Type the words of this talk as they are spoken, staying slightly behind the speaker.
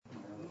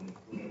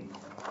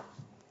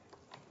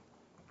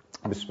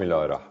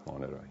Bismillah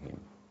ar-Rahman ar-Rahim.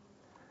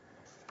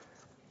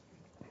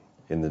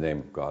 In the name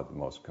of God, the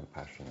most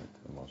compassionate,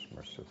 the most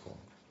merciful.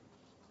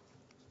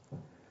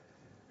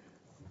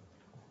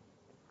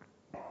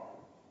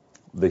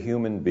 The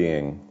human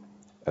being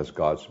as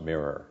God's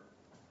mirror.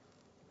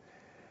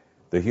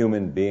 The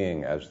human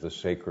being as the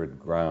sacred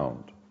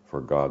ground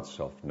for God's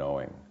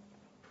self-knowing.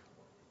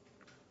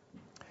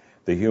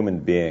 The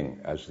human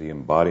being as the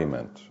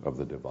embodiment of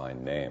the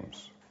divine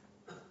names.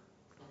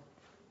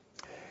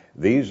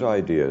 These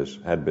ideas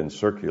had been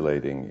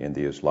circulating in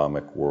the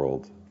Islamic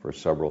world for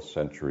several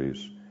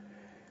centuries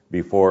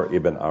before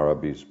Ibn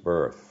Arabi's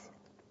birth.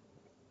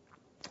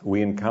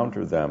 We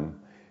encounter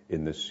them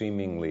in the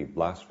seemingly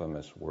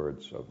blasphemous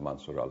words of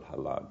Mansur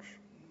al-Hallaj,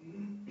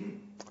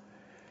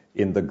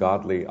 in the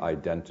godly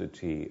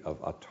identity of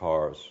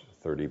Attar's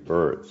 30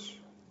 birds,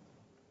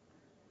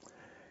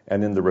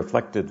 and in the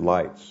reflected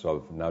lights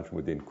of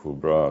Najmuddin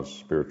Kubra's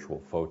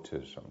spiritual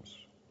photisms.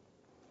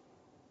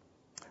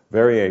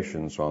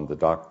 Variations on the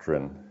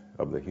doctrine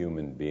of the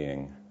human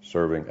being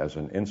serving as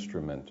an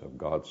instrument of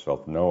God's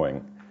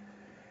self-knowing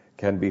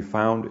can be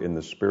found in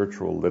the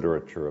spiritual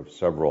literature of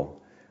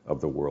several of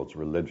the world's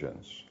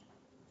religions.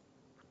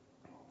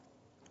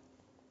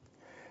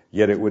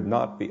 Yet it would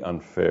not be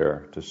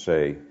unfair to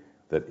say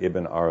that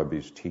Ibn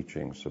Arabi's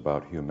teachings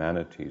about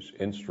humanity's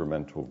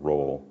instrumental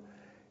role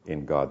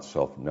in God's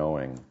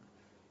self-knowing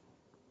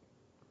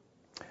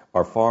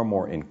are far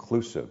more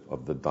inclusive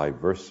of the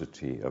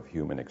diversity of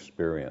human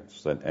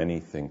experience than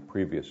anything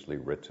previously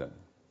written.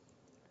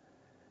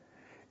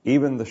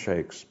 Even the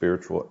Shaykh's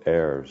spiritual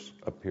heirs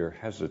appear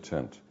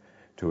hesitant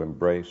to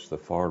embrace the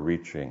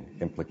far-reaching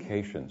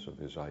implications of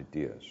his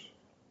ideas.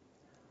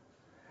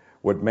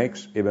 What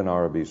makes Ibn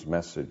Arabi's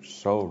message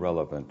so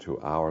relevant to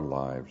our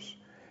lives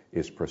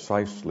is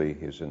precisely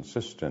his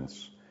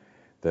insistence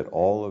that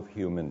all of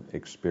human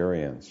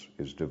experience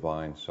is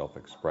divine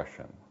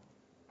self-expression.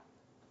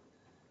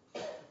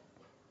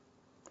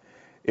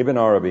 Ibn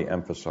Arabi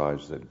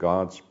emphasized that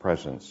God's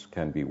presence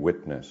can be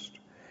witnessed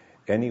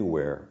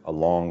anywhere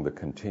along the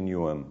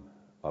continuum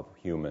of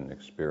human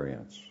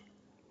experience,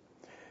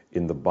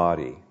 in the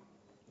body,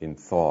 in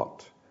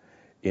thought,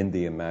 in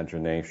the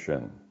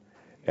imagination,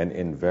 and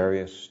in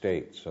various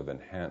states of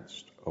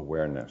enhanced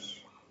awareness.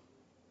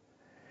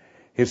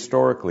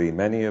 Historically,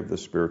 many of the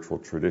spiritual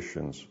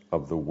traditions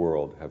of the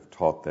world have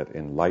taught that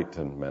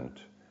enlightenment,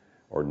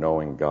 or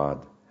knowing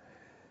God,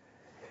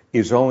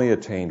 is only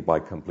attained by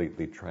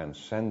completely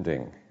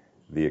transcending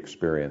the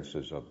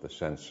experiences of the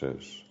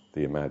senses,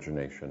 the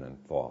imagination, and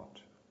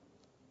thought.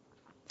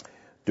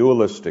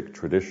 Dualistic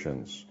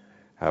traditions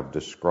have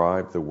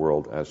described the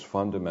world as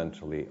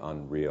fundamentally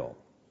unreal,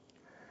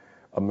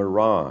 a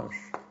mirage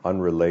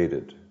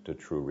unrelated to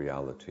true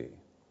reality.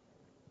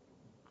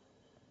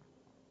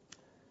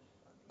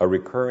 A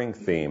recurring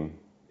theme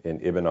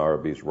in Ibn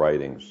Arabi's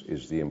writings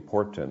is the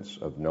importance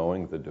of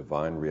knowing the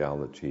divine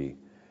reality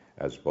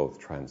as both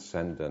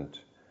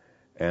transcendent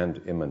and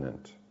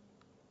immanent.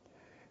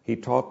 He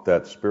taught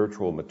that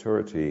spiritual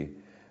maturity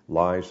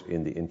lies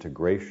in the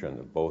integration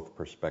of both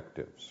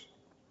perspectives,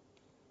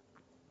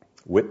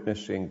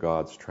 witnessing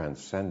God's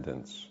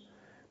transcendence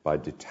by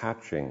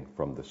detaching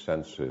from the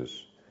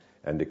senses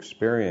and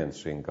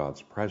experiencing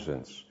God's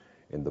presence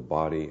in the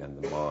body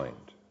and the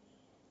mind.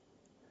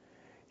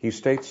 He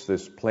states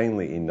this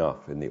plainly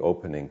enough in the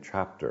opening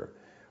chapter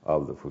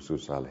of the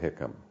Fusus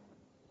al-Hikam.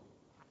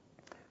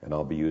 And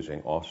I'll be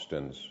using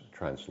Austin's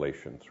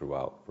translation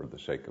throughout for the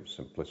sake of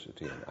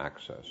simplicity and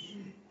access.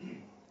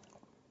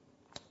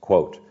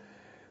 Quote,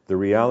 "The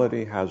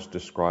reality has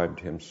described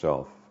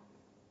himself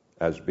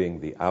as being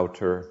the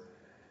outer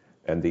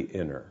and the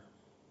inner,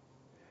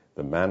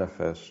 the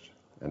manifest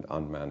and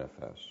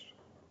unmanifest.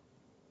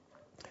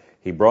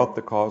 He brought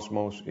the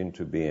cosmos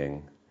into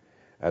being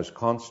as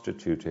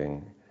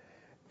constituting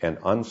an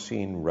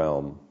unseen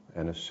realm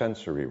and a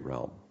sensory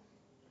realm,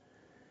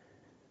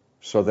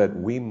 so that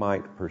we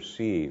might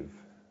perceive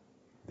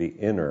the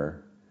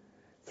inner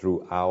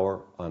through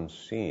our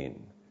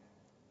unseen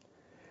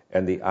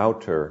and the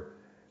outer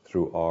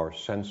through our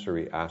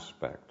sensory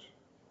aspect,"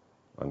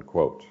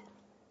 unquote.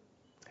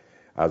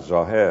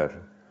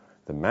 Az-Zahir,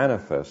 the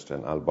manifest,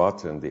 and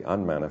Al-Batin, the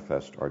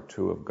unmanifest, are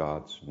two of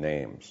God's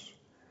names.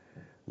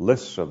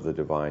 Lists of the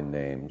divine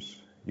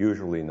names,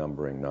 usually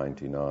numbering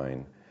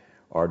 99,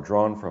 are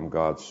drawn from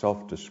God's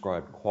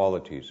self-described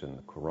qualities in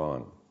the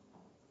Quran.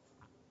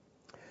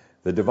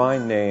 The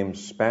divine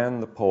names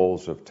span the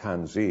poles of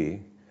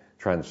tanzih,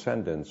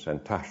 transcendence,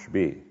 and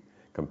tashbih,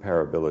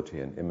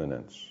 comparability and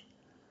immanence.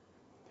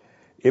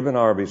 Ibn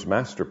Arabi's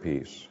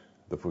masterpiece,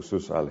 the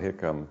Fusus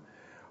al-Hikam,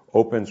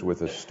 opens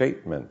with a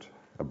statement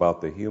about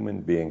the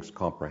human being's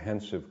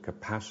comprehensive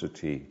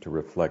capacity to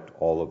reflect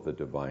all of the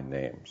divine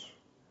names.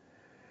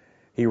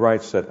 He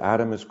writes that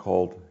Adam is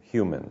called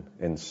human,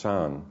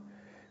 insan,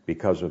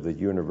 because of the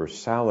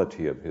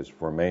universality of his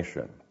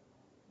formation,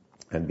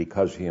 and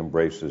because he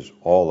embraces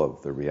all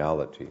of the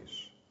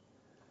realities.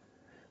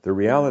 The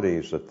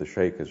realities that the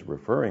Shaykh is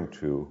referring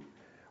to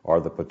are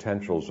the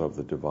potentials of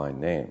the divine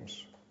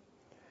names.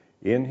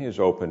 in his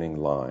opening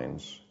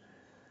lines,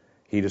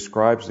 he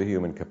describes the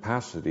human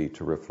capacity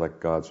to reflect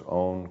God's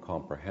own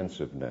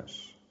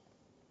comprehensiveness.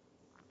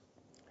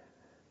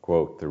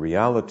 Quote, "The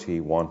reality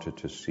wanted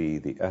to see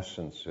the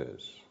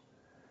essences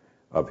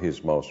of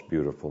his most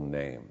beautiful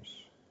names."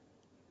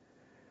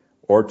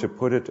 Or to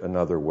put it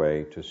another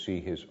way, to see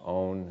his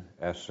own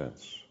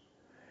essence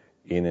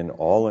in an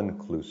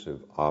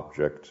all-inclusive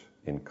object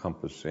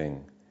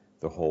encompassing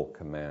the whole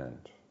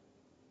command,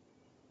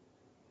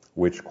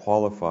 which,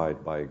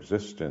 qualified by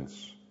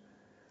existence,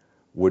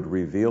 would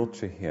reveal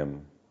to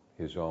him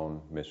his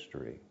own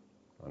mystery,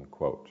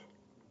 unquote.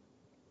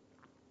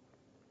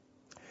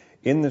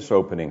 In this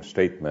opening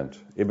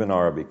statement, Ibn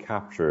Arabi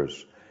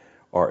captures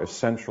our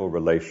essential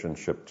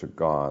relationship to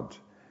God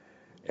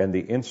and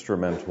the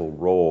instrumental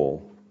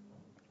role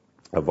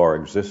of our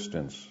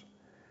existence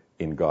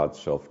in God's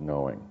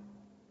self-knowing.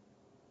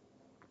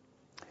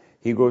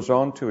 He goes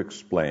on to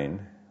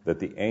explain that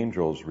the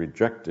angels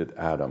rejected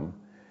Adam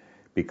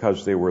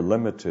because they were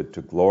limited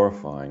to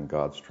glorifying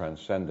God's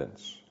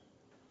transcendence.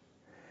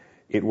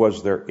 It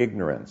was their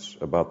ignorance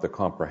about the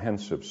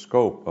comprehensive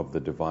scope of the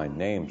divine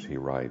names, he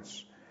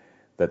writes,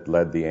 that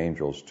led the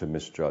angels to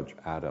misjudge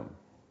Adam.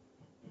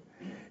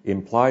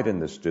 Implied in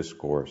this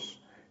discourse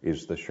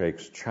is the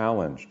Sheikh's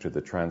challenge to the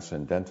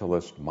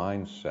transcendentalist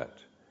mindset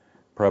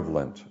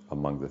prevalent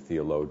among the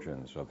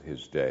theologians of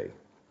his day.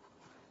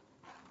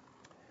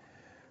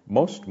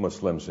 Most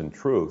Muslims, in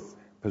truth,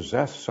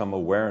 possess some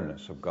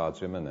awareness of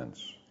God's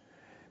immanence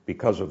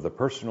because of the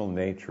personal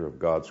nature of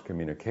God's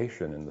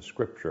communication in the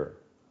Scripture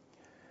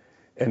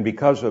and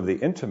because of the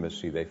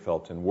intimacy they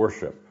felt in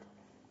worship.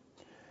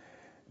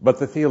 But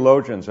the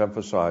theologians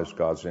emphasized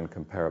God's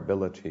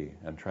incomparability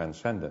and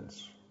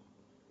transcendence.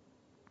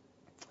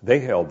 They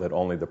held that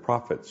only the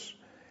prophets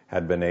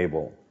had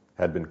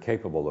been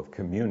capable of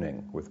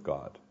communing with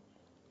God.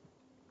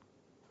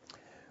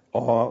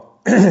 Awe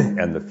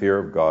and the fear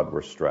of God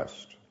were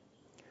stressed,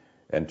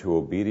 and to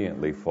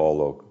obediently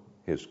follow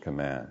his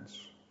commands.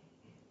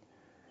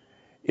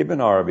 Ibn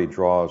Arabi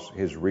draws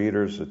his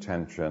readers'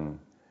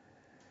 attention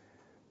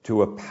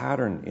to a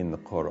pattern in the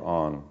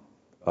Quran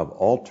of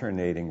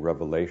alternating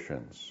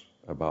revelations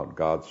about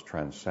God's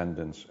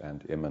transcendence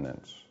and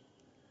immanence.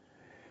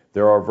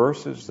 There are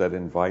verses that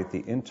invite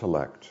the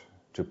intellect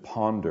to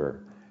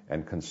ponder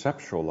and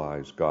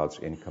conceptualize God's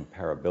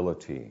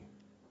incomparability,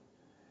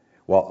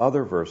 while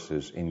other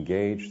verses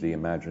engage the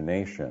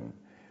imagination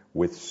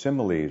with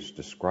similes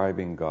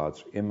describing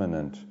God's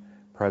immanent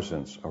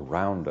presence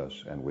around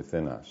us and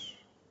within us.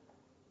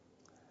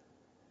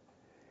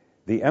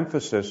 The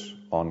emphasis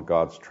on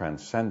God's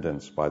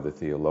transcendence by the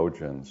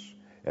theologians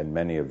and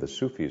many of the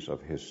Sufis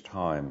of his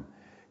time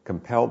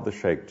compelled the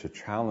Sheikh to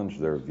challenge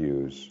their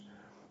views,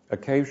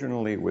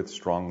 occasionally with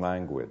strong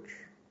language.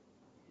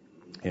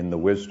 In The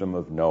Wisdom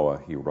of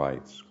Noah, he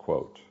writes,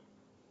 quote,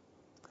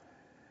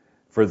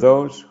 "For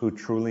those who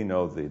truly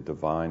know the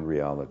divine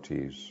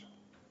realities,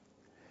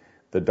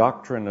 the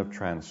doctrine of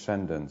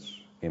transcendence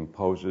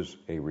imposes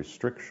a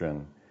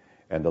restriction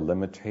and a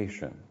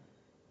limitation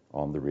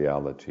on the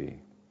reality.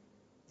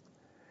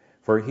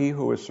 For he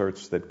who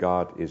asserts that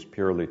God is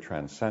purely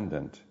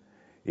transcendent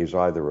is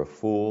either a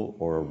fool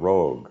or a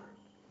rogue,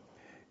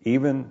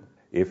 even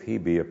if he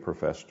be a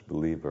professed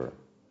believer.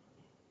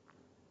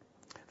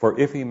 For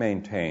if he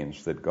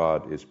maintains that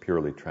God is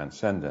purely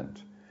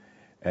transcendent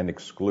and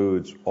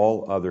excludes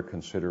all other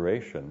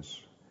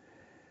considerations,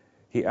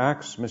 he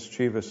acts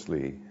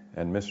mischievously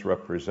and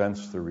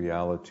misrepresents the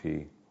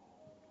reality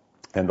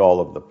and all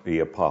of the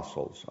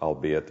apostles,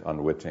 albeit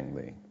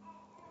unwittingly.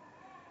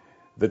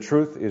 The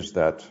truth is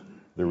that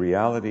the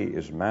reality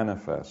is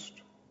manifest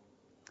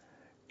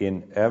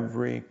in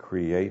every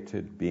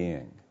created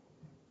being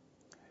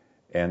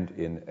and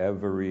in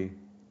every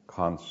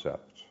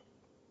concept,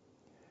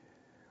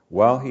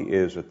 while he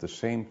is at the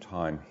same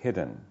time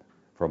hidden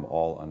from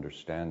all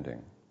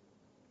understanding,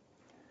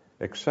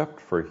 except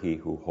for he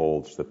who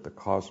holds that the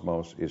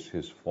cosmos is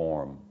his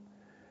form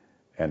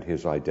and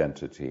his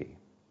identity.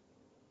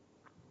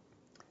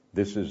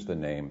 This is the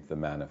name, the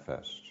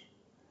manifest,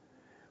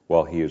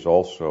 while he is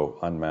also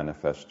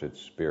unmanifested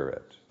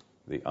spirit,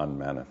 the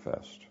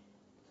unmanifest."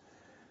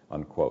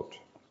 Unquote.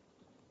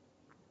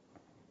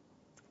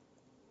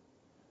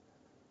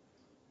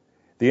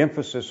 The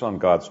emphasis on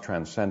God's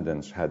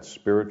transcendence had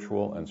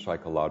spiritual and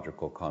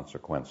psychological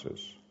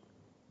consequences.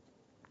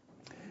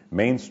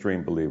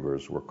 Mainstream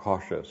believers were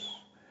cautious,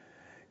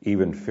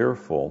 even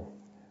fearful,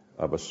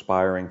 of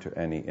aspiring to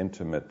any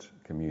intimate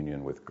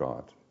communion with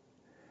God.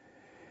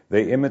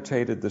 They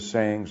imitated the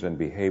sayings and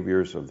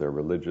behaviors of their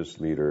religious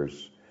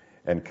leaders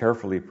and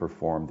carefully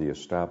performed the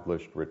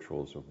established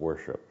rituals of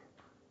worship.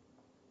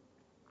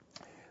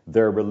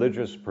 Their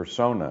religious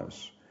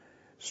personas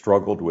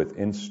struggled with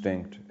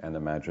instinct and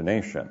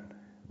imagination,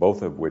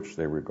 both of which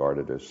they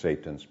regarded as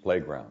Satan's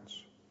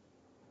playgrounds.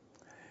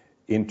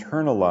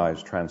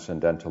 Internalized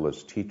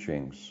transcendentalist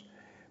teachings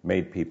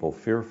made people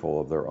fearful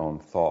of their own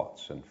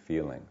thoughts and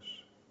feelings.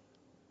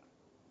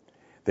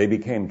 They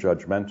became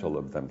judgmental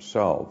of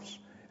themselves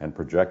and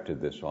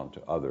projected this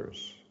onto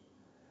others.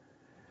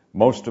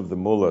 Most of the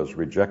mullahs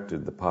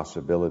rejected the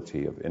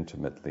possibility of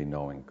intimately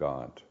knowing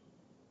God.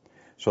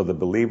 So the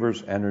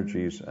believers'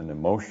 energies and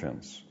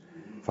emotions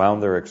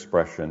found their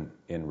expression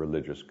in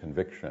religious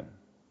conviction.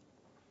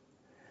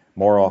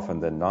 More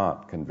often than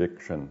not,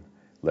 conviction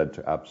led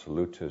to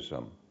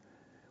absolutism,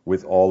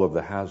 with all of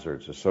the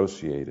hazards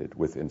associated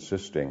with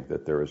insisting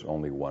that there is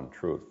only one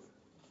truth.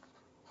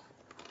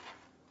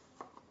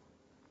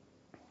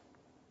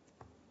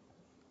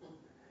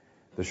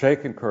 The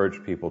Sheikh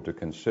encouraged people to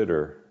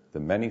consider the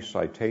many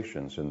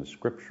citations in the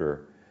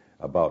scripture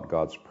about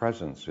God's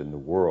presence in the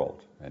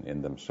world and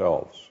in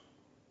themselves.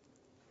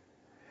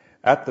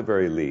 At the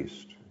very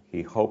least,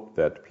 he hoped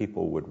that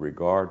people would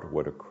regard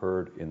what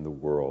occurred in the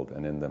world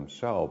and in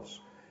themselves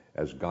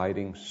as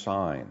guiding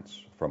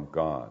signs from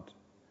God.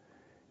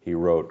 He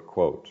wrote,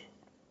 quote,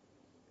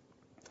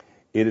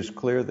 "It is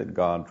clear that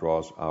God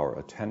draws our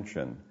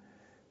attention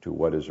to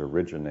what is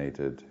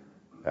originated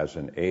as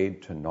an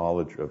aid to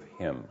knowledge of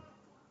Him,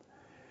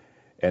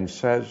 and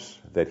says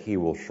that He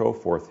will show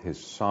forth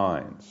His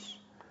signs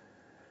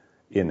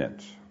in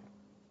it.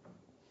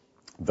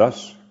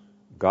 Thus,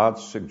 God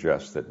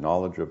suggests that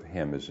knowledge of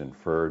Him is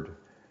inferred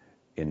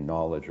in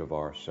knowledge of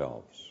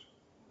ourselves."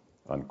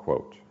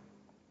 Unquote.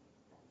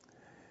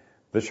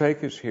 The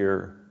Sheikh is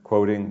here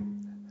quoting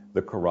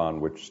the Quran,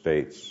 which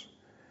states,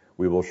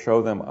 "We will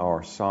show them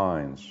our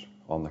signs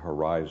on the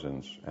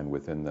horizons and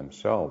within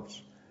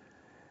themselves,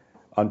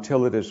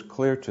 until it is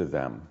clear to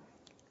them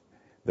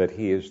that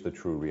He is the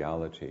true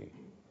reality."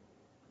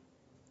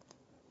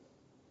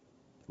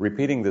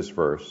 Repeating this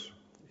verse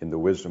in the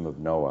Wisdom of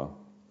Noah,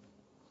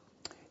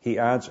 he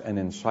adds an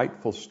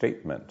insightful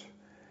statement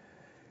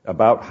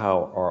about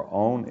how our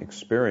own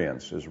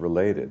experience is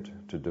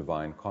related to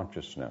divine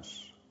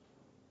consciousness.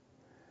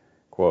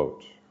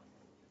 Quote,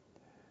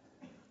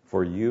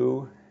 "For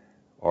you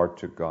are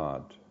to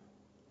God,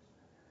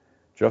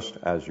 just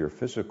as your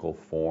physical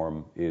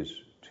form is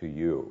to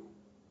you,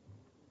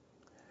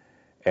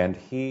 and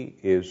He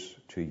is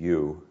to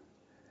you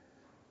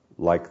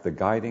like the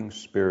guiding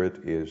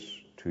spirit is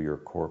to your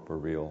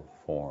corporeal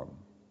form.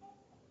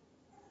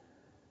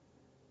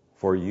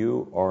 For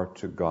you are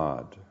to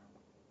God,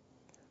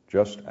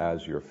 just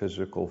as your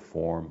physical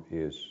form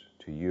is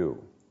to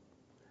you,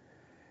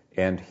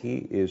 and He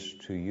is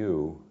to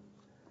you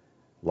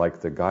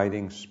like the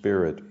guiding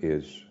spirit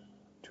is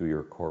to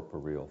your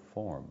corporeal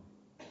form."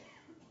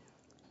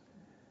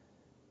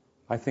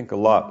 I think a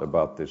lot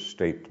about this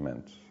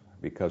statement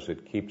because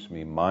it keeps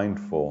me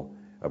mindful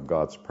of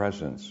God's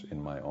presence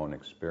in my own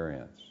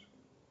experience.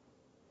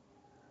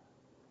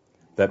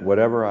 That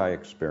whatever I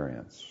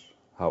experience,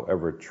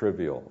 however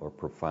trivial or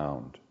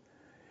profound,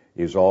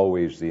 is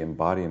always the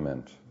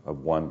embodiment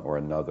of one or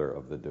another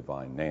of the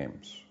divine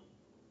names.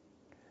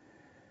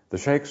 The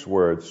Sheikh's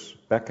words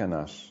beckon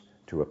us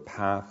to a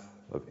path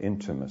of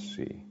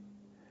intimacy,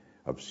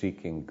 of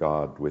seeking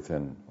God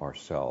within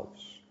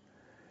ourselves,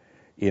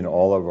 in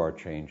all of our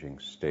changing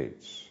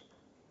states.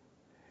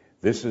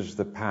 This is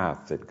the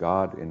path that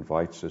God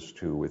invites us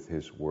to with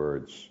His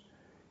words,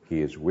 "He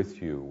is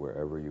with you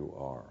wherever you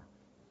are."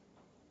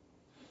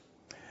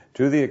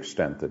 To the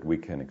extent that we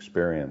can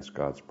experience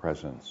God's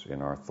presence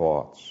in our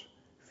thoughts,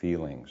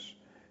 feelings,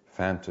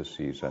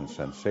 fantasies, and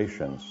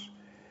sensations,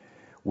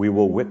 we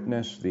will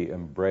witness the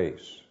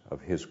embrace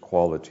of His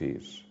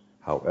qualities,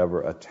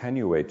 however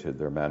attenuated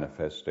their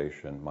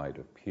manifestation might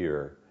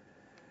appear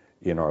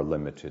in our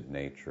limited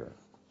nature.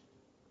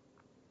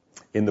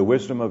 In the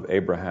Wisdom of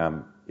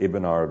Abraham,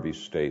 Ibn Arabi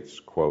states,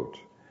 quote,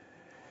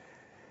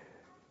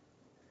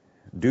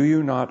 "Do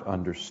you not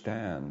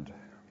understand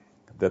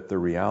that the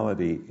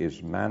reality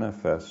is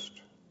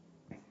manifest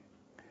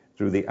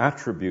through the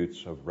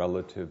attributes of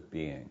relative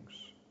beings,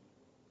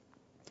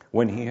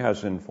 when He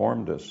has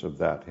informed us of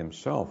that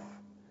Himself,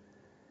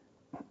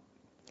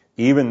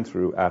 even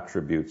through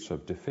attributes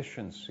of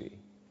deficiency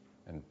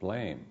and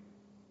blame?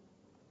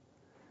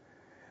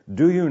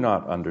 Do you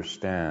not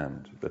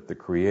understand that the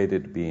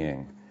created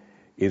being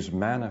is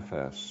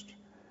manifest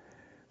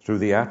through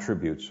the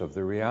attributes of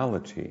the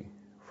reality,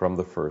 from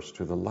the first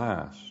to the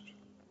last,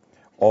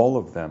 all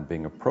of them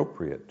being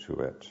appropriate to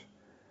it,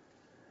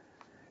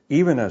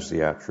 even as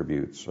the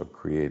attributes of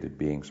created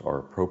beings are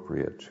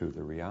appropriate to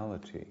the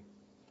reality?"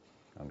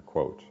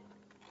 Unquote.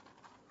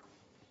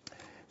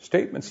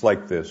 Statements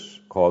like this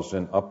caused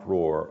an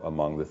uproar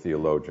among the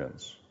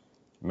theologians.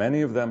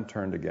 Many of them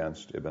turned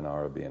against Ibn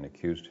Arabi and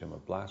accused him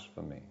of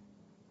blasphemy.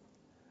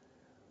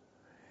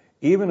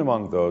 Even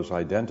among those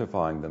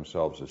identifying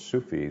themselves as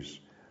Sufis,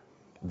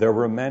 there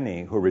were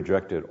many who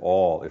rejected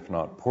all, if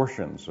not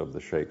portions, of the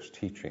Sheikh's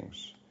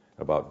teachings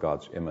about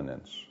God's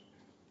immanence.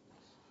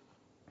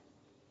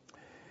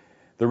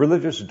 The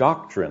religious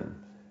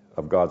doctrine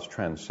of God's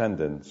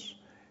transcendence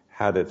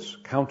had its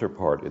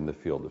counterpart in the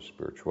field of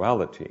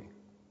spirituality.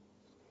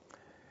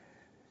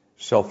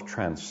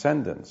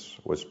 Self-transcendence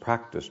was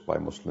practiced by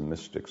Muslim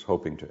mystics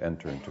hoping to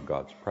enter into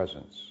God's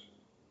presence.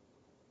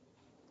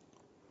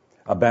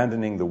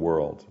 Abandoning the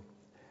world,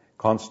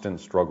 constant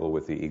struggle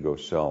with the ego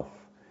self,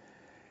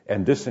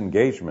 and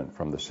disengagement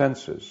from the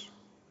senses,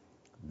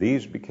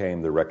 These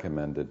became the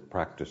recommended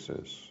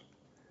practices.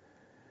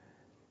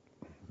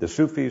 The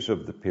Sufis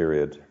of the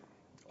period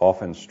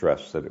often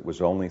stressed that it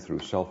was only through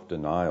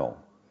self-denial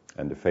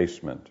and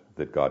effacement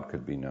that God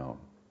could be known.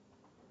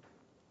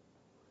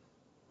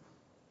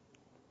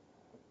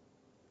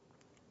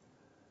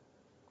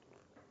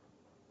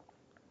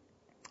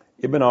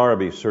 Ibn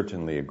Arabi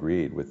certainly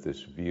agreed with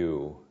this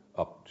view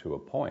up to a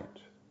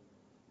point.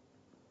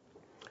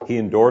 He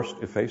endorsed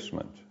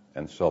effacement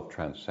and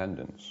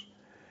self-transcendence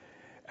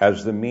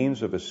as the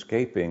means of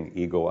escaping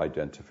ego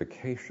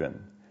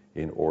identification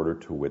in order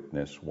to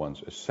witness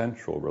one's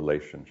essential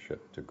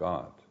relationship to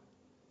God.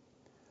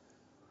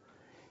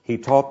 He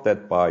taught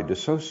that by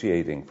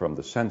dissociating from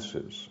the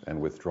senses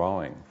and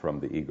withdrawing from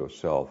the ego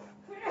self,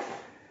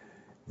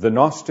 the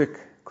Gnostic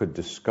could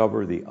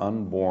discover the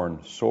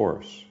unborn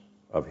source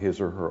of his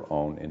or her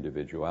own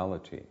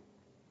individuality.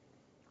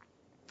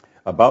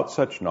 About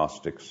such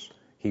Gnostics,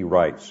 he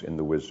writes in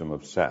The Wisdom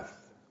of Seth,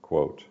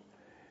 quote,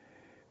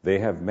 "They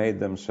have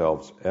made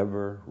themselves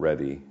ever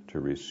ready to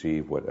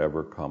receive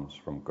whatever comes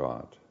from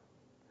God,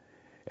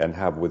 and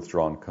have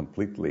withdrawn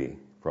completely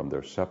from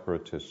their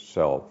separatist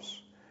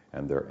selves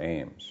and their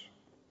aims.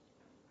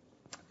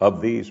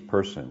 Of these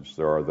persons,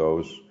 there are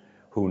those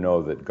who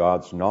know that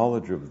God's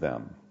knowledge of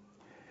them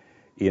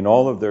in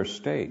all of their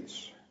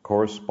states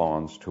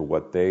corresponds to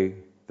what they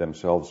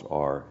themselves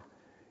are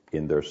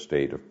in their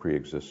state of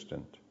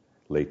pre-existent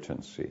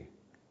latency.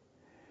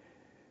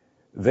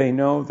 They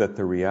know that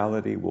the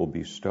reality will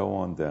bestow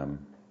on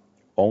them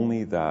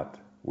only that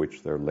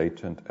which their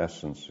latent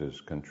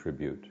essences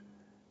contribute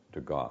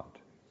to God."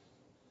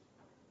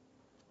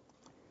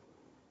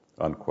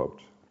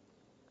 Unquote.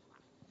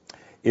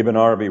 Ibn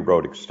Arabi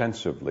wrote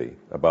extensively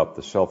about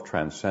the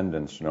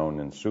self-transcendence known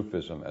in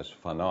Sufism as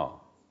fana,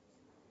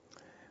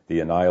 the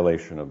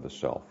annihilation of the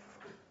self.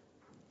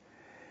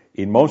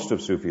 In most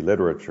of Sufi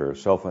literature,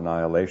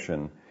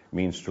 self-annihilation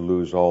means to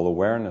lose all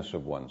awareness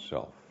of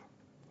oneself.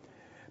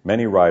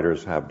 Many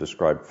writers have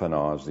described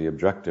fana as the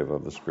objective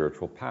of the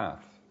spiritual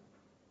path.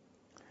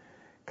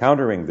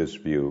 Countering this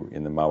view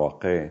in the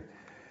Mawaqi',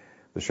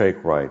 the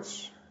Sheikh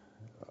writes,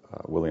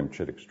 William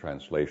Chittick's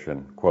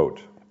translation,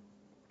 quote,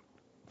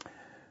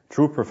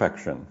 "True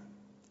perfection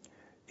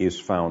is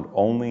found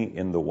only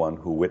in the one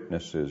who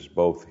witnesses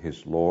both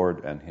his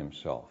Lord and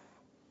himself.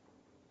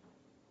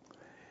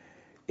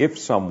 If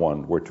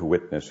someone were to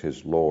witness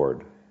his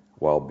Lord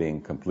while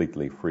being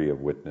completely free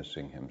of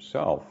witnessing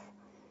himself,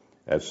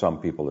 as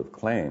some people have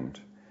claimed,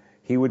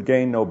 he would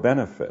gain no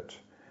benefit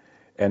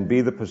and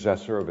be the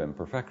possessor of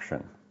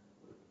imperfection.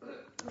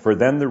 For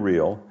then the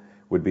real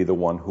would be the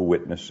one who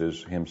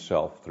witnesses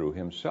himself through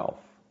himself,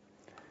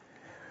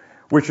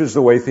 which is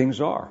the way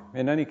things are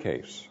in any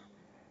case.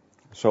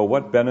 So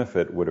what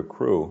benefit would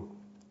accrue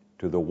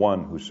to the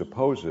one who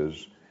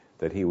supposes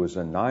that he was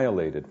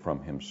annihilated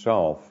from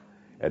himself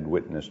and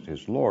witnessed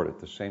his Lord at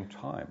the same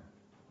time?"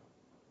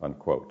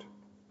 Unquote.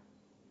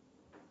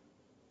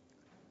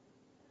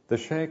 The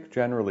Sheikh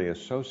generally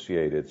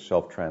associated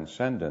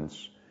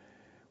self-transcendence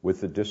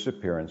with the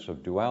disappearance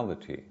of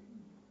duality.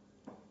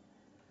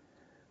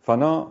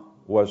 Fana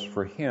was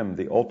for him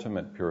the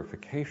ultimate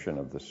purification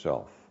of the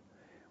self,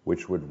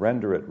 which would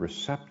render it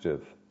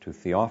receptive to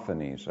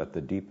theophanies at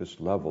the deepest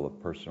level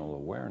of personal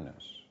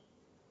awareness.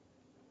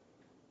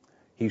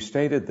 He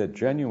stated that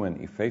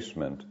genuine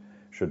effacement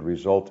should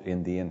result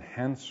in the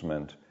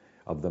enhancement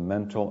of the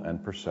mental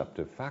and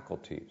perceptive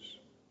faculties.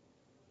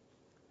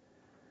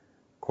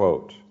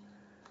 Quote,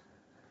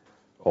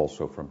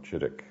 also from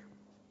Chittick,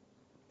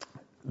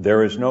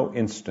 "There is no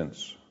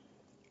instance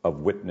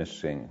of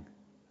witnessing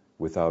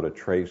without a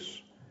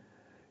trace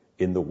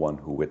in the one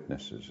who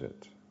witnesses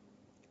it.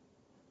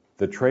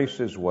 The trace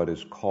is what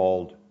is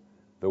called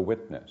the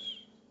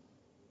witness.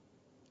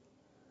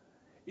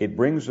 It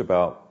brings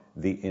about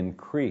the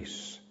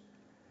increase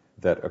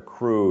that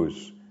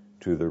accrues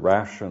to the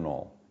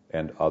rational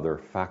and other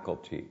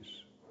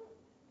faculties.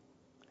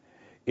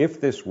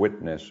 If this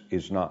witness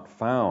is not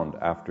found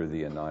after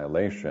the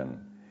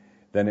annihilation,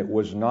 then it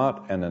was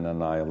not an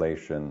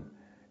annihilation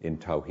in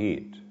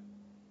Tawheed.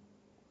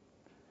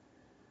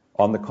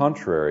 On the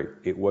contrary,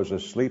 it was a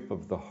sleep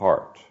of the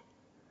heart,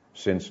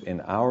 since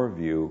in our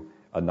view,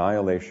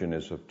 annihilation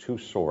is of two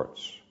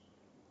sorts.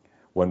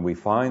 When we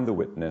find the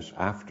witness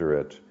after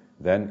it,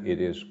 then it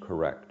is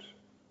correct.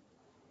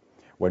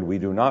 When we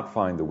do not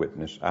find the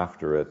witness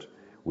after it,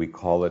 we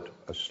call it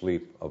a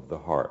sleep of the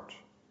heart.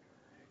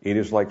 It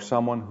is like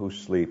someone who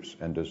sleeps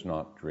and does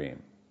not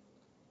dream."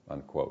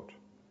 Unquote.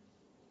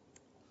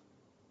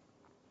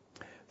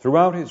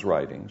 Throughout his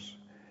writings,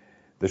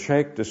 the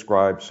Sheikh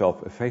described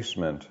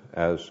self-effacement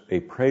as a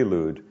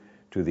prelude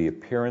to the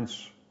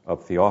appearance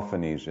of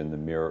theophanies in the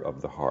mirror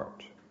of the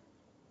heart.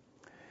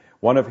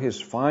 One of his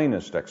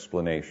finest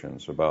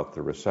explanations about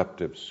the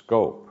receptive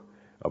scope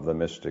of the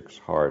mystic's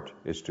heart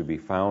is to be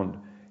found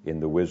in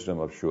the wisdom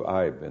of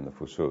Shu'aib in the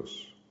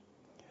Fusus,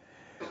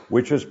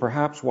 which is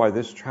perhaps why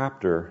this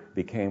chapter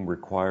became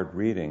required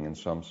reading in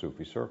some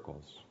Sufi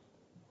circles.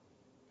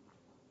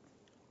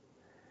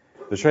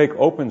 The Sheikh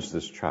opens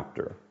this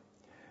chapter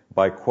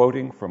by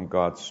quoting from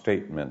God's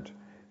statement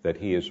that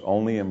he is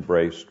only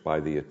embraced by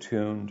the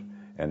attuned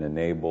and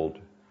enabled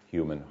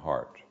human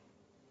heart.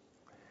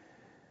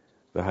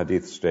 The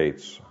hadith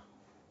states,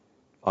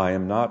 "I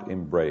am not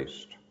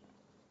embraced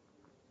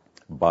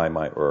by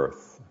my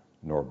earth,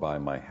 nor by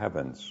my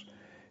heavens,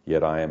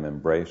 yet I am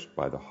embraced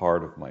by the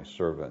heart of my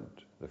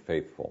servant, the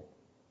faithful."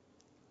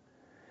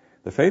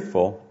 The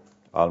faithful,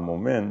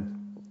 Al-Mu'min,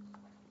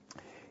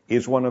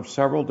 is one of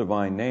several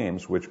divine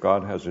names which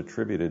God has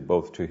attributed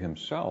both to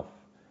himself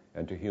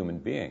and to human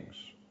beings.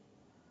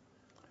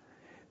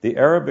 The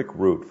Arabic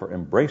root for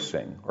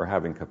embracing or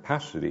having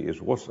capacity is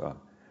wus'a.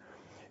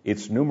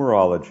 Its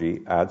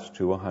numerology adds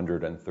to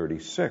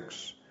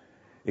 136,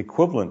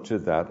 equivalent to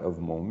that of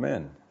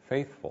mu'min,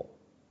 faithful.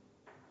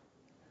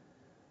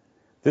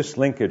 This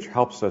linkage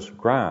helps us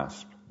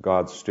grasp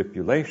God's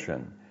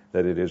stipulation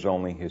that it is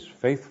only his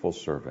faithful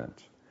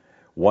servant,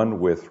 one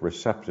with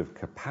receptive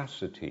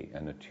capacity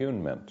and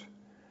attunement,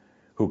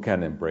 who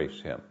can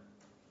embrace him.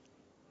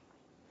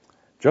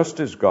 Just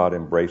as God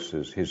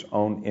embraces his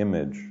own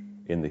image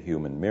in the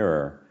human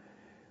mirror,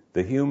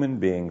 the human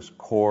being's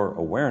core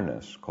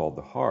awareness, called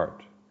the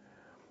heart,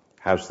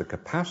 has the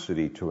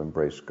capacity to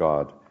embrace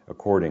God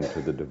according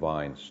to the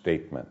divine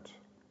statement.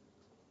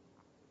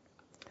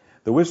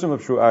 The wisdom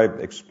of Shu'aib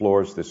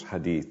explores this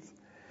hadith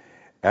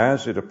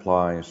as it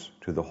applies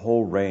to the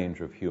whole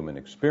range of human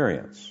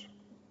experience.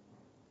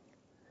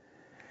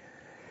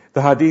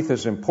 The hadith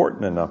is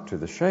important enough to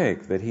the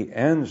Shaykh that he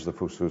ends the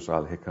Fusus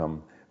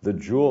al-Hikam, the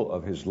jewel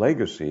of his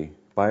legacy,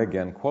 by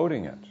again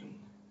quoting it.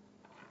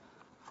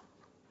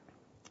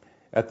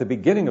 At the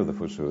beginning of the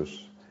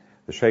Fusus,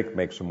 the Shaykh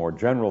makes a more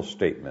general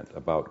statement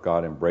about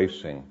God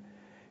embracing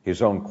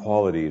his own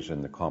qualities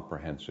in the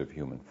comprehensive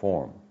human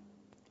form.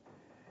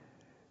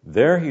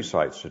 There he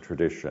cites a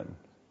tradition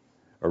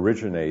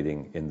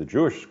originating in the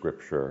Jewish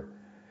scripture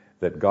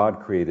that God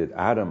created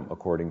Adam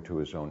according to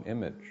his own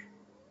image.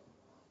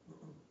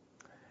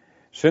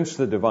 Since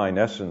the divine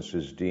essence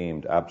is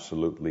deemed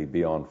absolutely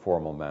beyond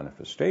formal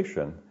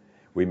manifestation,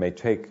 we may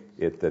take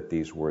it that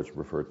these words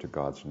refer to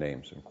God's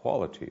names and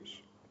qualities.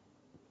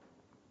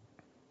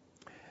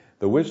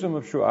 The wisdom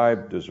of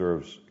Shu'aib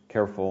deserves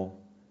careful,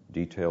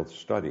 detailed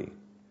study.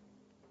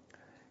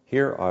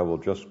 Here I will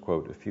just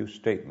quote a few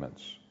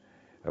statements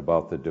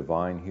about the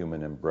divine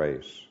human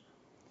embrace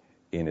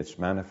in its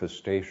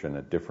manifestation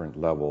at different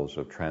levels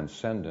of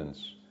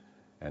transcendence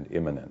and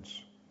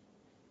immanence.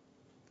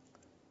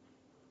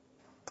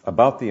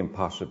 About the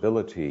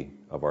impossibility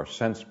of our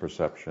sense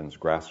perceptions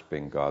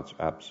grasping God's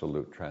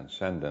absolute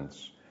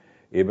transcendence,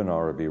 Ibn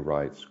Arabi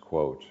writes,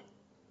 quote,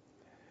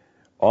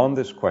 "On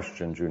this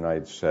question,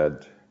 Junaid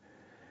said,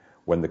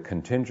 when the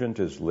contingent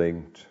is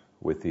linked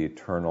with the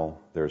eternal,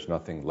 there's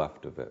nothing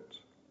left of it.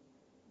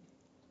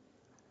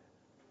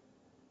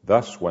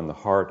 Thus, when the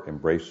heart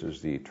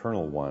embraces the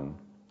eternal one,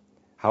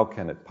 how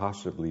can it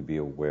possibly be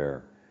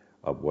aware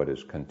of what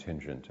is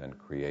contingent and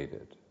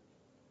created?"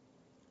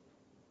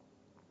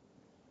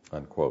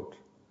 Unquote.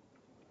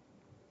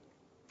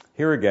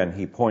 Here again,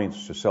 he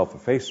points to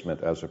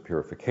self-effacement as a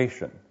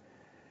purification,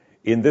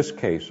 in this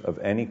case of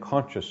any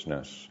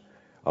consciousness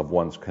of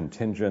one's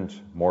contingent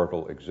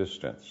mortal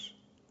existence.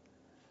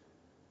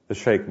 The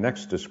Shaykh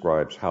next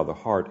describes how the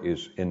heart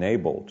is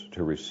enabled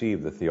to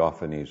receive the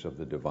theophanies of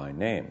the divine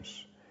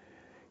names.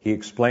 He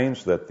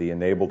explains that the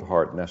enabled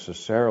heart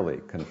necessarily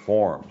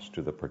conforms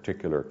to the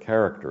particular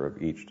character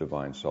of each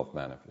divine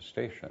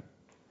self-manifestation.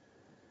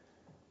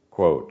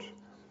 Quote,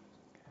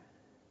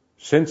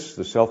 "Since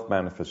the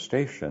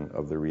self-manifestation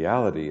of the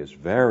reality is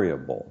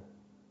variable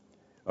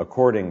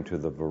according to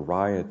the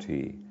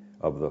variety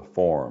of the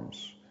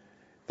forms,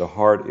 the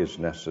heart is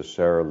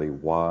necessarily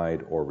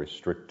wide or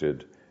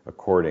restricted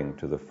according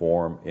to the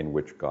form in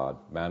which God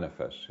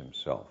manifests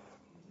himself.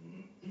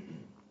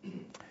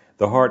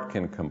 The heart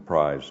can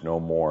comprise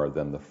no more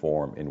than the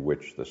form in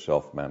which the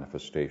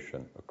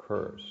self-manifestation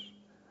occurs.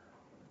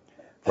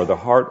 For the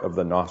heart of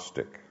the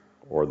Gnostic,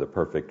 or the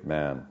perfect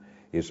man,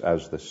 is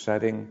as the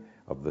setting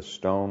of the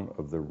stone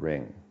of the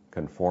ring,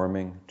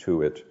 conforming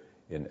to it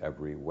in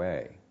every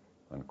way."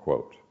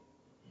 Unquote.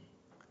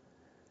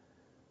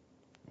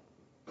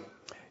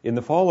 In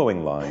the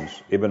following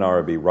lines, Ibn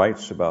Arabi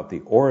writes about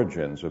the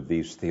origins of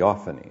these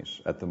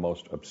theophanies at the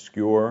most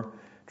obscure,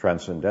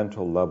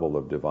 transcendental level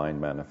of divine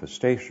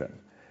manifestation,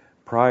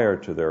 prior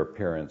to their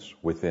appearance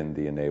within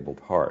the enabled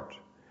heart,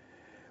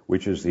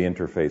 which is the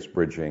interface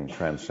bridging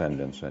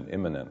transcendence and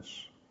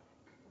immanence.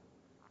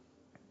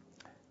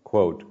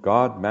 Quote,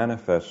 "God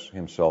manifests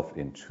himself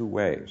in two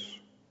ways,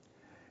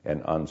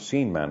 an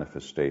unseen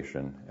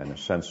manifestation and a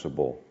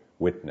sensible,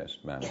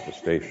 witnessed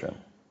manifestation.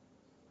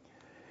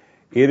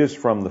 It is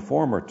from the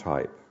former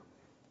type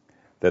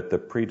that the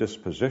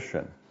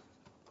predisposition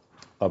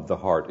of the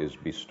heart is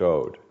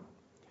bestowed,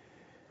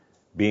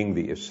 being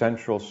the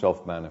essential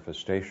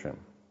self-manifestation,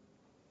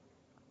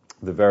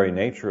 the very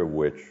nature of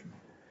which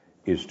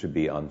is to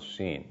be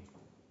unseen.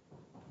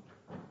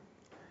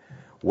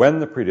 When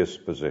the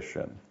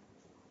predisposition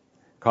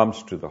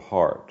comes to the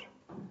heart,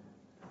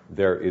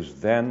 there is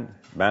then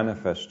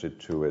manifested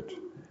to it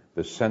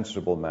the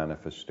sensible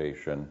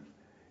manifestation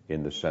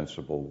in the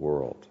sensible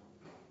world,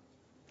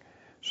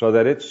 so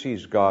that it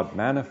sees God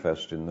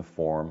manifest in the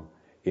form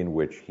in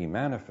which he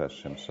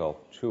manifests himself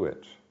to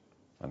it,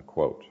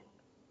 unquote.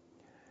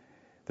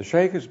 The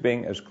Shaykh is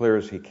being as clear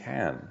as he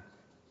can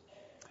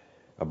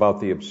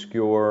about the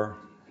obscure,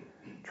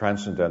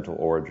 transcendental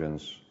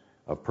origins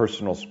of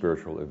personal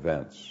spiritual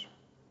events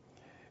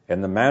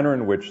and the manner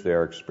in which they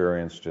are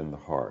experienced in the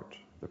heart,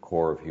 the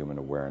core of human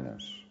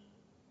awareness.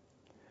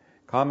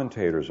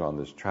 Commentators on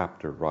this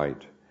chapter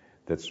write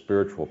that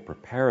spiritual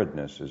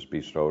preparedness is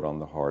bestowed on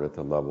the heart at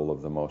the level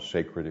of the most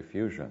sacred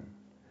effusion,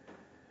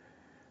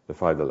 the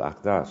Fayd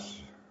al-Aqdas.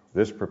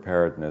 This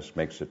preparedness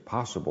makes it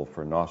possible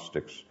for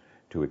Gnostics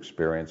to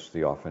experience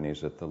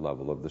theophanies at the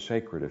level of the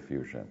sacred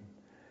effusion,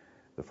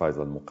 the Fayd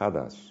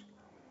al-Muqaddas.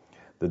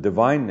 The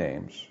divine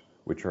names,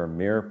 which are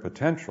mere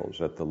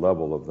potentials at the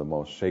level of the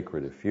most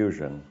sacred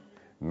effusion,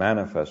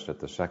 manifest at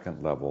the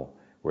second level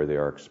where they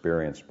are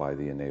experienced by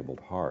the enabled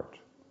heart.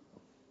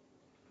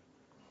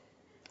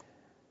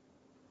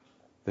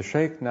 The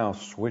Shaykh now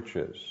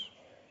switches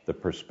the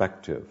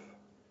perspective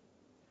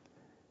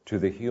to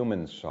the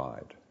human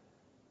side,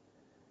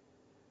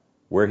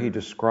 where he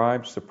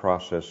describes the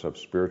process of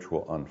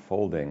spiritual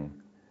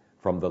unfolding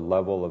from the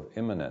level of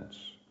immanence.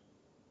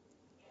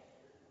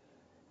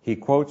 He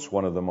quotes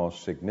one of the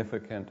most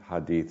significant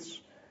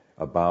hadiths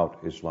about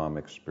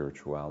Islamic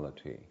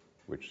spirituality,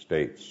 which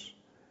states,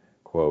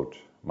 quote,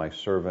 "My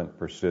servant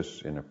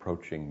persists in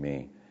approaching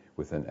me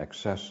with an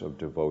excess of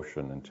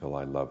devotion until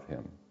I love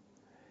him.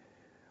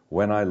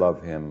 When I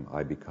love him,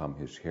 I become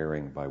his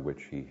hearing by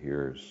which he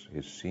hears,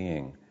 his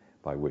seeing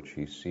by which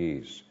he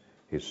sees,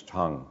 his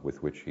tongue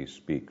with which he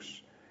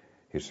speaks,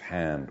 his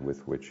hand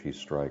with which he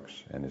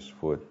strikes, and his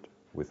foot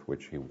with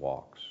which he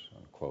walks,"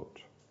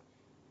 unquote.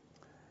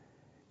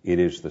 It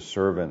is the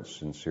servant's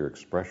sincere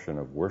expression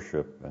of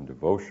worship and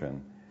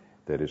devotion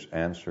that is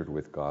answered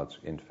with God's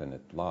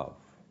infinite love.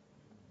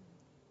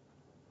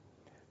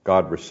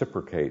 God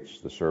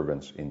reciprocates the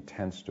servant's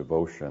intense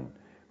devotion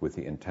with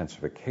the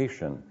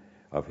intensification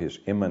of his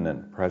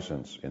immanent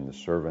presence in the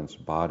servant's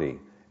body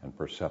and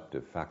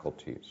perceptive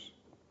faculties.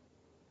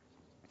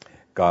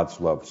 God's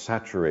love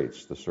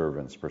saturates the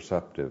servant's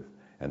perceptive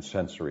and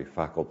sensory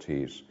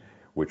faculties,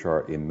 which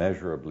are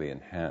immeasurably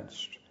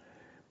enhanced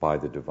by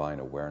the divine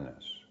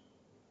awareness.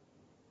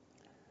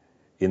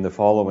 In the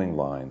following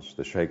lines,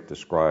 the Shaykh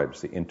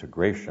describes the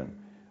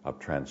integration of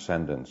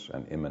transcendence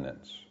and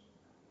immanence.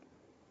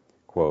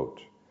 Quote,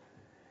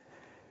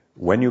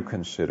 "When you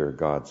consider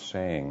God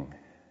saying,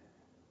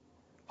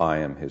 'I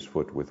am his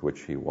foot with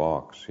which he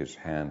walks, his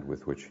hand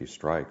with which he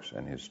strikes,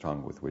 and his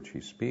tongue with which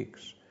he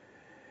speaks,'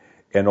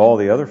 and all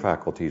the other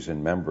faculties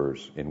and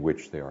members in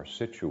which they are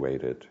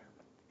situated,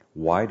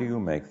 why do you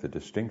make the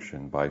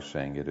distinction by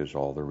saying it is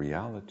all the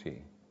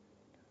reality,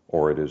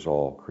 or it is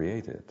all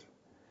created?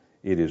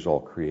 It is all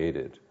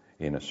created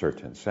in a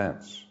certain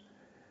sense,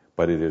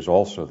 but it is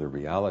also the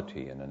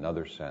reality in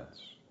another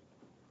sense,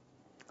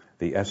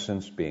 the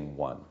essence being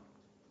one.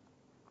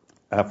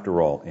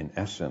 After all, in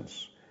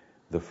essence,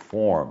 the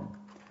form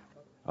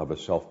of a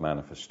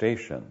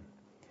self-manifestation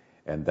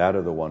and that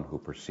of the one who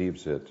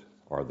perceives it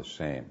are the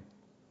same.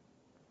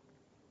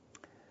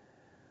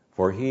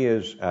 For he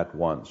is at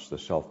once the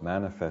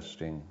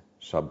self-manifesting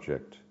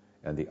subject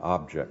and the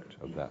object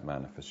of that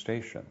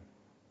manifestation.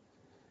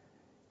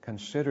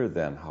 Consider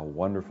then how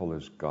wonderful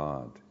is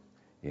God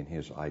in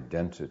his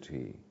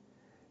identity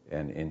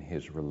and in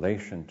his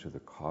relation to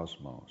the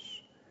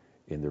cosmos,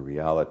 in the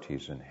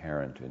realities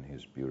inherent in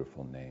his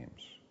beautiful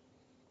names."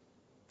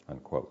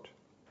 Unquote.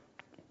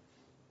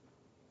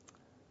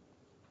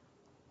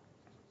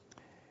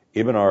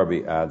 Ibn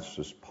Arabi adds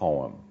this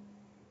poem.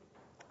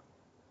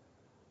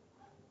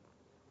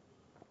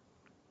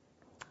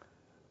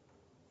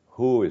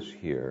 Who is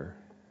here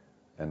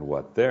and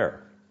what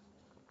there?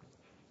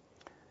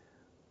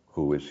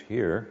 Who is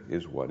here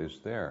is what is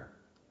there.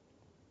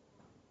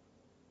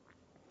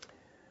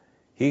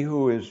 He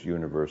who is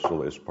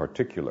universal is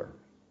particular,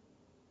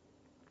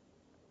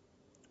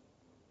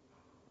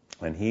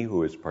 and he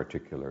who is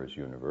particular is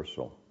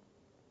universal.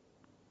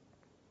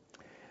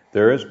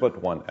 There is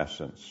but one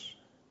essence,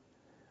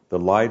 the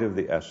light of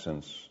the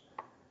essence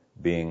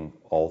being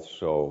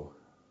also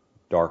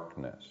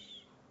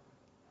darkness.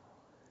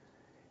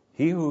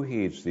 He who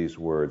heeds these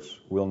words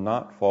will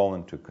not fall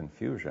into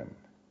confusion.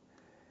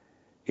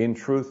 In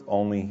truth,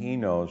 only he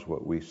knows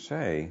what we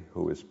say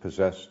who is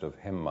possessed of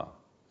himma.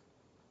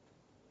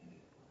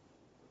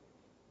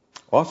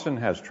 Austin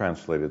has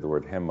translated the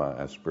word himma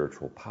as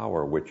spiritual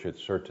power, which it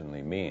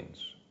certainly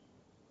means.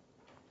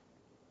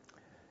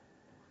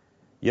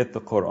 Yet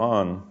the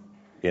Quran,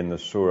 in the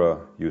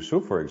Surah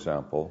Yusuf, for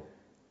example,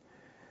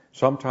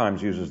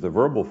 sometimes uses the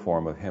verbal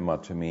form of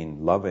himma to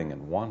mean loving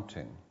and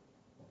wanting.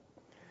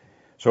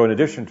 So in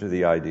addition to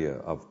the idea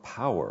of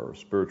power,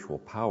 spiritual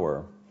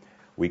power,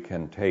 we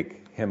can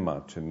take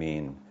himma to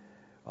mean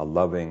a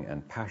loving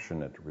and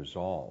passionate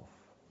resolve,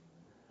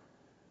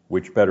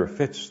 which better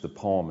fits the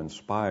poem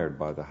inspired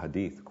by the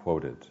hadith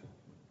quoted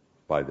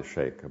by the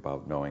Shaykh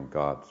about knowing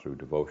God through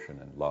devotion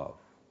and love.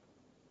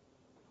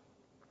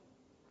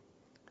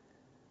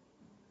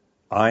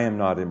 I am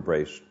not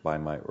embraced by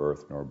my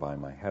earth nor by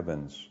my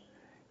heavens,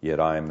 yet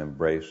I am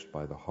embraced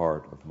by the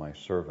heart of my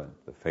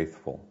servant, the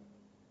faithful.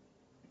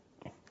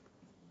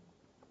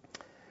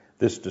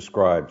 This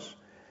describes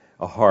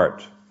a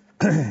heart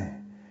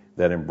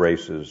that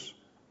embraces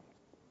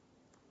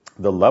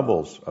the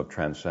levels of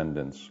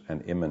transcendence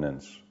and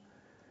immanence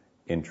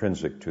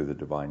intrinsic to the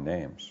divine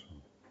names.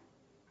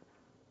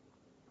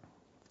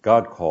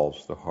 God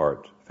calls the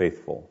heart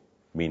faithful,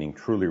 meaning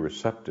truly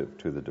receptive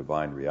to the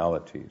divine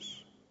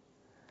realities.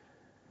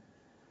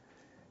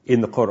 In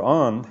the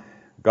Quran,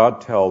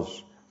 God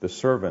tells the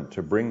servant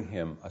to bring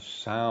him a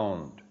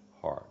sound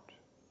heart,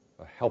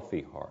 a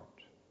healthy heart.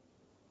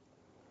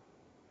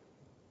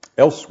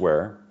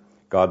 Elsewhere,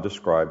 God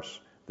describes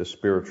the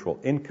spiritual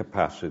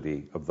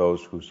incapacity of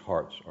those whose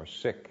hearts are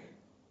sick.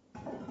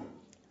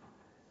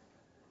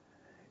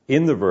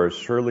 In the verse,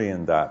 surely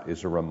in that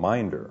is a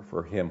reminder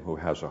for him who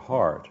has a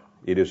heart.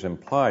 It is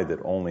implied that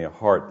only a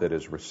heart that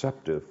is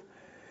receptive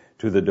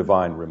to the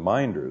divine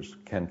reminders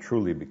can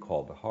truly be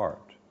called a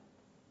heart.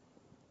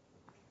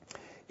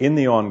 In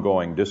the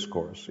ongoing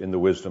discourse, in the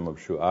wisdom of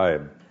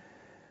Shu'aib,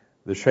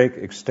 the Shaykh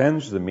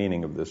extends the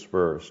meaning of this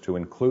verse to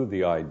include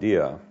the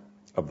idea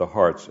of the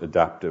heart's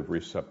adaptive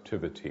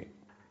receptivity.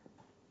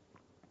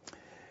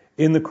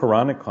 In the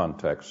Quranic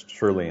context,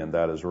 surely in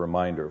that is a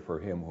reminder for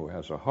him who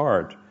has a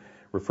heart,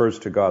 refers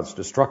to God's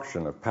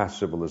destruction of past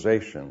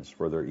civilizations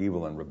for their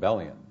evil and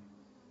rebellion.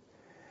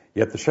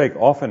 Yet the Shaykh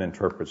often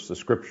interprets the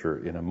scripture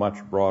in a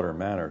much broader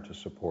manner to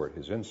support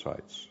his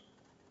insights.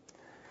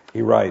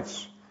 He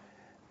writes,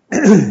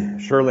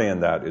 surely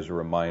in that is a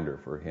reminder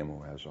for him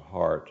who has a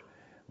heart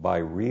by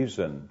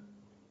reason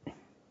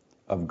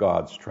of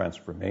God's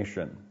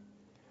transformation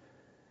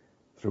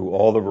through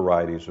all the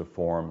varieties of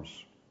forms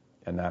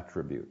and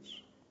attributes,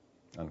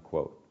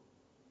 unquote.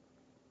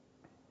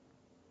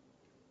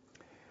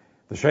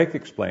 The Shaykh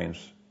explains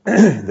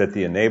that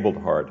the enabled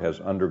heart has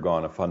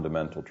undergone a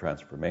fundamental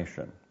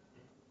transformation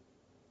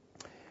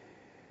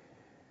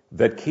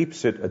that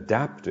keeps it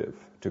adaptive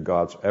to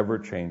God's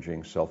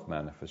ever-changing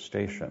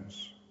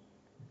self-manifestations.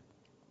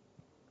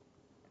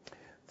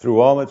 Through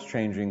all its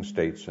changing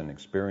states and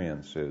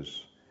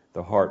experiences,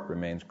 the heart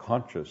remains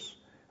conscious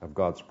of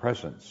God's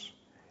presence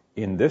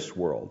in this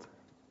world,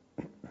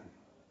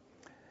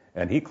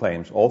 and he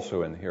claims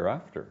also in the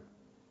hereafter.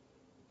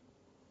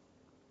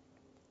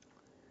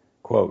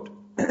 Quote,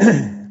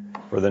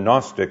 for the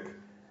Gnostic,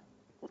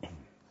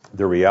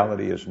 the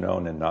reality is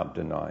known and not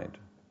denied.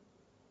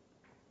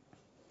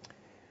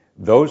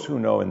 Those who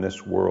know in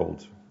this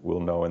world will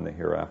know in the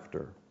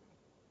hereafter.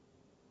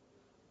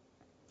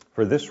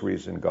 For this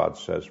reason, God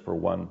says, for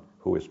one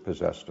who is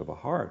possessed of a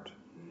heart,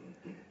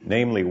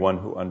 namely one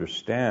who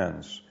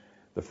understands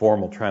the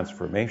formal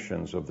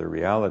transformations of the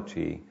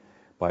reality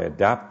by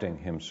adapting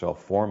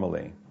himself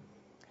formally,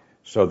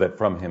 so that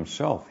from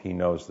himself he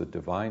knows the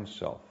divine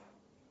self,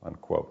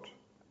 unquote.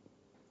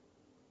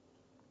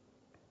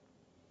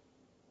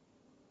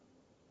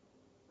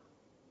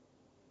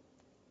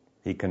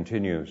 He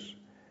continues,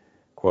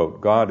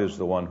 quote, God is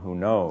the one who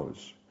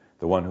knows,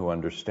 the one who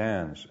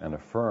understands and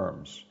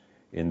affirms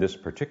in this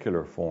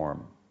particular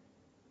form,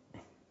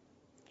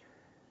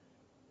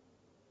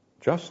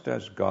 just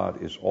as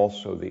God is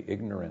also the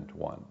ignorant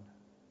one,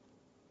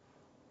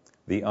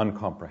 the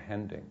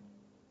uncomprehending,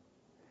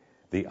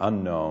 the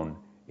unknown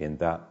in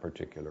that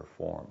particular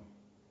form,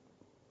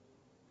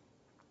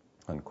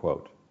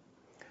 unquote.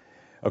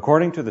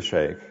 According to the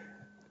Shaykh,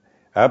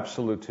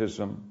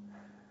 absolutism,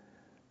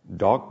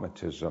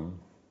 dogmatism,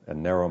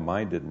 and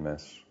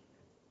narrow-mindedness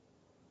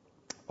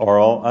are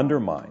all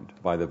undermined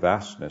by the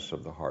vastness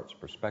of the heart's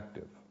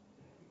perspective.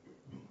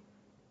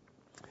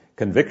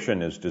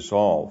 Conviction is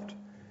dissolved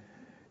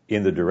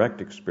in the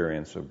direct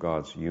experience of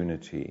God's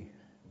unity,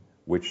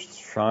 which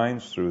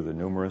shines through the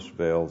numerous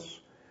veils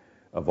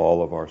of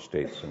all of our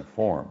states and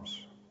forms.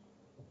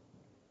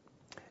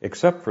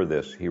 Except for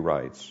this, he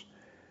writes,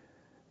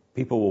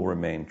 people will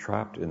remain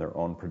trapped in their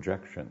own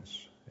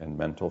projections and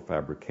mental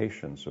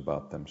fabrications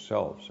about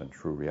themselves and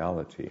true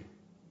reality.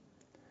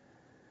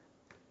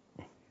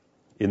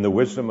 In the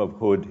Wisdom of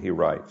Hud, he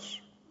writes,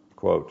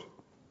 quote,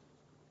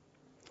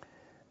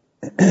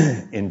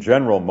 in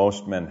general,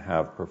 most men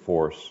have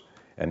perforce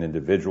an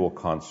individual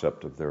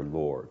concept of their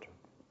Lord,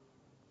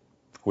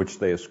 which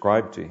they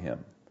ascribe to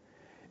him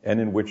and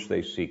in which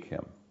they seek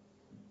him.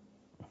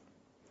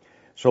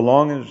 So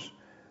long as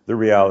the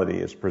reality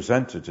is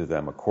presented to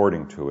them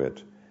according to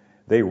it,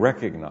 they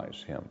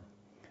recognize him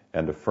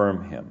and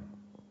affirm him.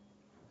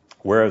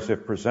 Whereas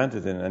if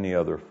presented in any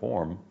other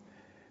form,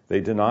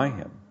 they deny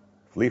him,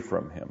 flee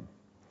from him,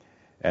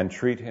 and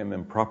treat him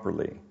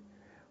improperly,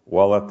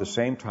 while at the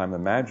same time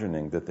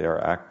imagining that they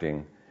are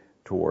acting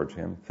towards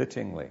him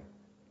fittingly.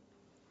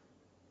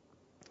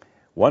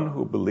 One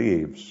who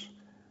believes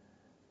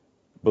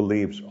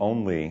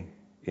only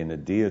in a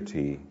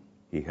deity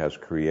he has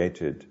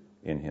created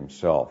in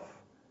himself,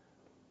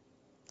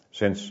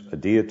 since a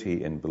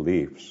deity in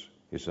beliefs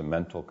is a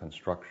mental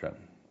construction.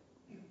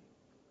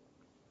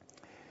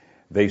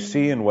 They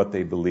see in what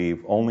they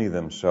believe only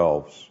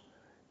themselves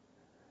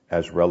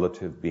as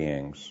relative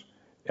beings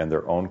and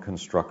their own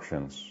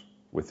constructions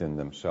within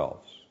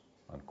themselves,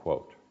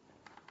 unquote.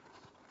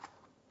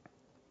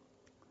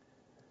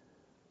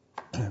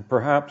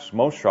 Perhaps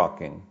most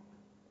shocking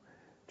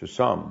to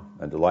some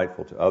and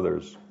delightful to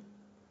others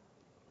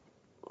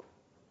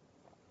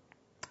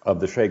of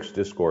the Sheikh's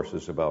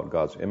discourses about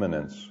God's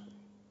immanence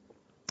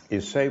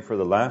is, save for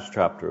the last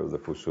chapter of the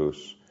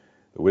Fusus,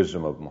 the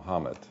wisdom of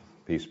Muhammad,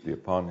 peace be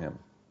upon him.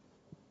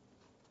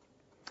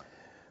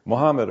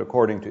 Muhammad,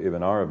 according to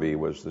Ibn Arabi,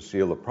 was the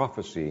seal of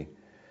prophecy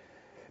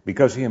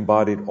because he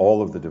embodied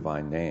all of the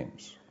divine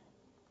names.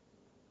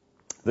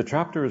 The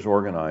chapter is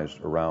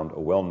organized around a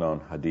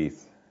well-known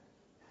hadith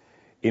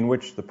in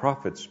which the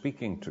prophet,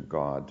 speaking to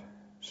God,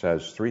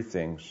 says, 3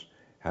 things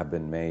have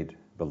been made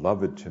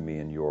beloved to me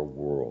in your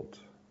world: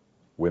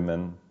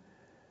 women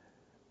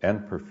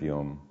and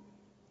perfume,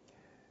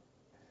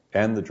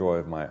 and the joy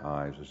of my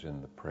eyes is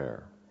in the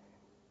prayer.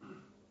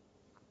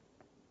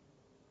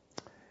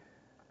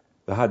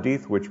 The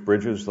hadith, which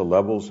bridges the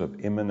levels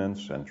of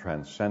immanence and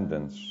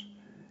transcendence,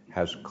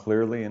 has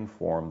clearly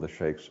informed the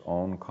Sheikh's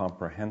own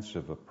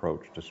comprehensive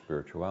approach to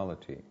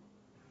spirituality.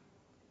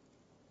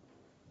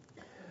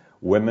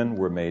 Women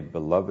were made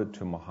beloved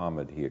to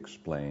Muhammad, he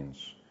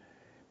explains,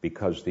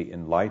 because the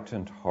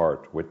enlightened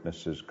heart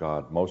witnesses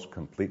God most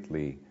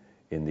completely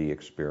in the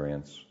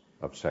experience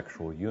of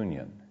sexual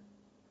union.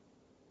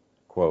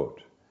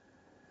 Quote,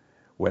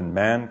 when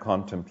man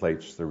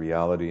contemplates the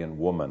reality in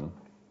woman,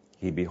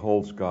 he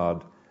beholds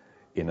God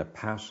in a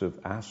passive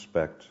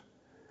aspect,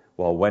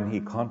 while when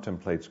he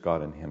contemplates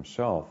God in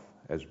himself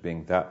as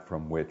being that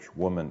from which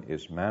woman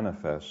is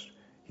manifest,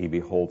 he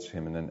beholds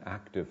him in an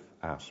active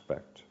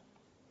aspect.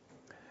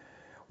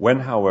 When,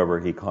 however,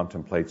 he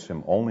contemplates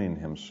him only in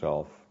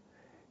himself,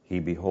 he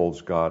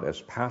beholds God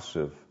as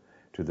passive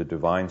to the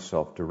divine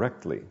self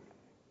directly.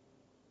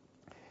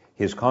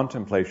 His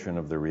contemplation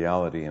of the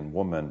reality in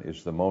woman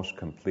is the most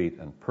complete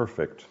and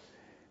perfect,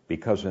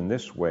 because in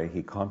this way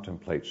he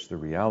contemplates the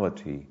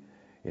reality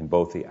in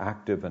both the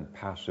active and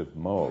passive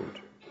mode,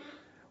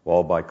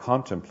 while by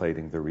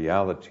contemplating the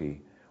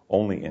reality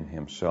only in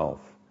himself,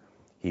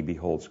 he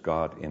beholds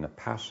God in a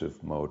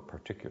passive mode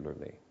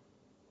particularly.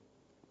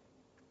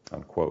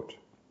 Unquote.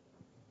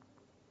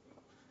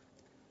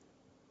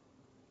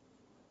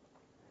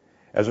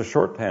 As a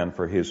shorthand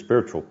for his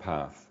spiritual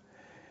path,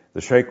 the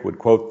Sheikh would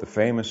quote the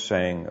famous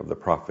saying of the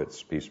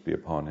prophets, peace be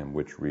upon him,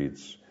 which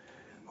reads,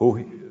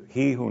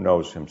 he who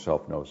knows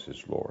himself knows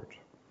his Lord.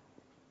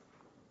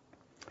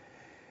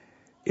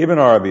 Ibn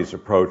Arabi's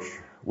approach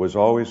was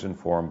always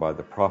informed by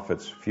the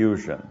prophet's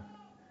fusion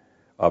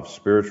of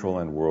spiritual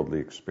and worldly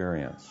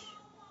experience.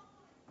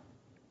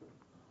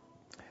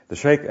 The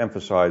Sheikh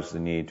emphasized the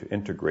need to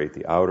integrate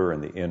the outer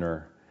and the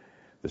inner,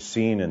 the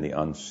seen and the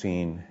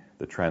unseen,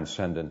 the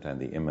transcendent and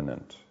the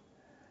immanent.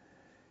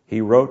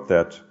 He wrote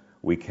that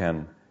we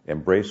can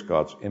embrace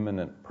God's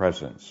immanent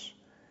presence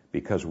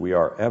because we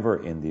are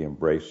ever in the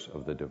embrace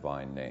of the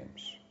divine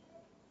names.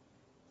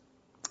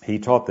 He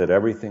taught that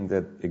everything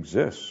that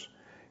exists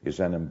is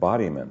an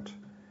embodiment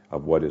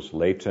of what is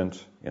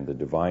latent in the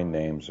divine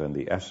names and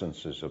the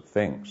essences of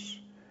things.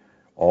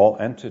 All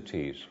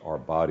entities are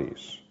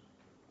bodies,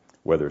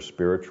 whether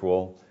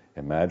spiritual,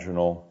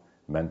 imaginal,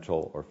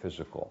 mental, or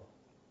physical.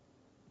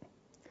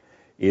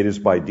 It is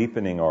by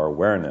deepening our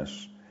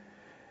awareness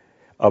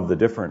of the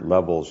different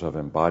levels of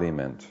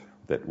embodiment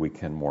that we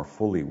can more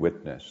fully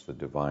witness the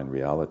divine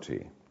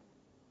reality.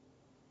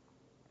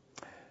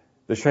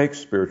 The Sheikh's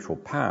spiritual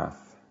path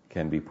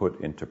can be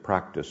put into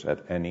practice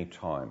at any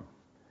time,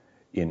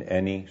 in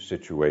any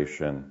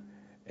situation,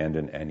 and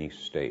in any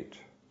state.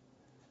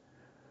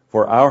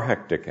 For our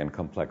hectic and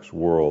complex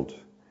world,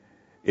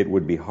 it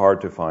would be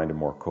hard to find a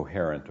more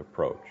coherent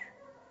approach.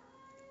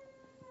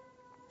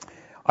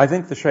 I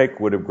think the Sheikh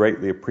would have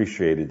greatly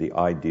appreciated the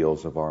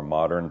ideals of our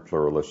modern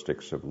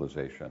pluralistic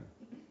civilization.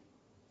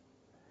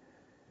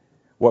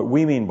 What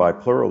we mean by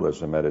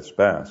pluralism at its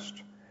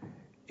best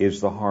is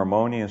the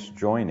harmonious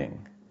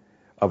joining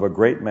of a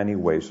great many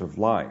ways of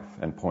life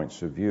and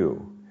points of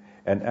view,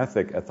 an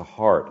ethic at the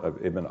heart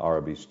of Ibn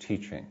Arabi's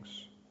teachings.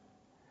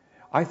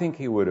 I think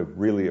he would have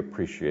really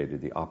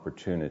appreciated the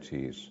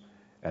opportunities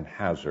and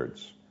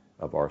hazards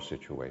of our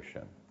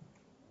situation.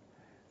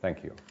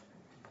 Thank you.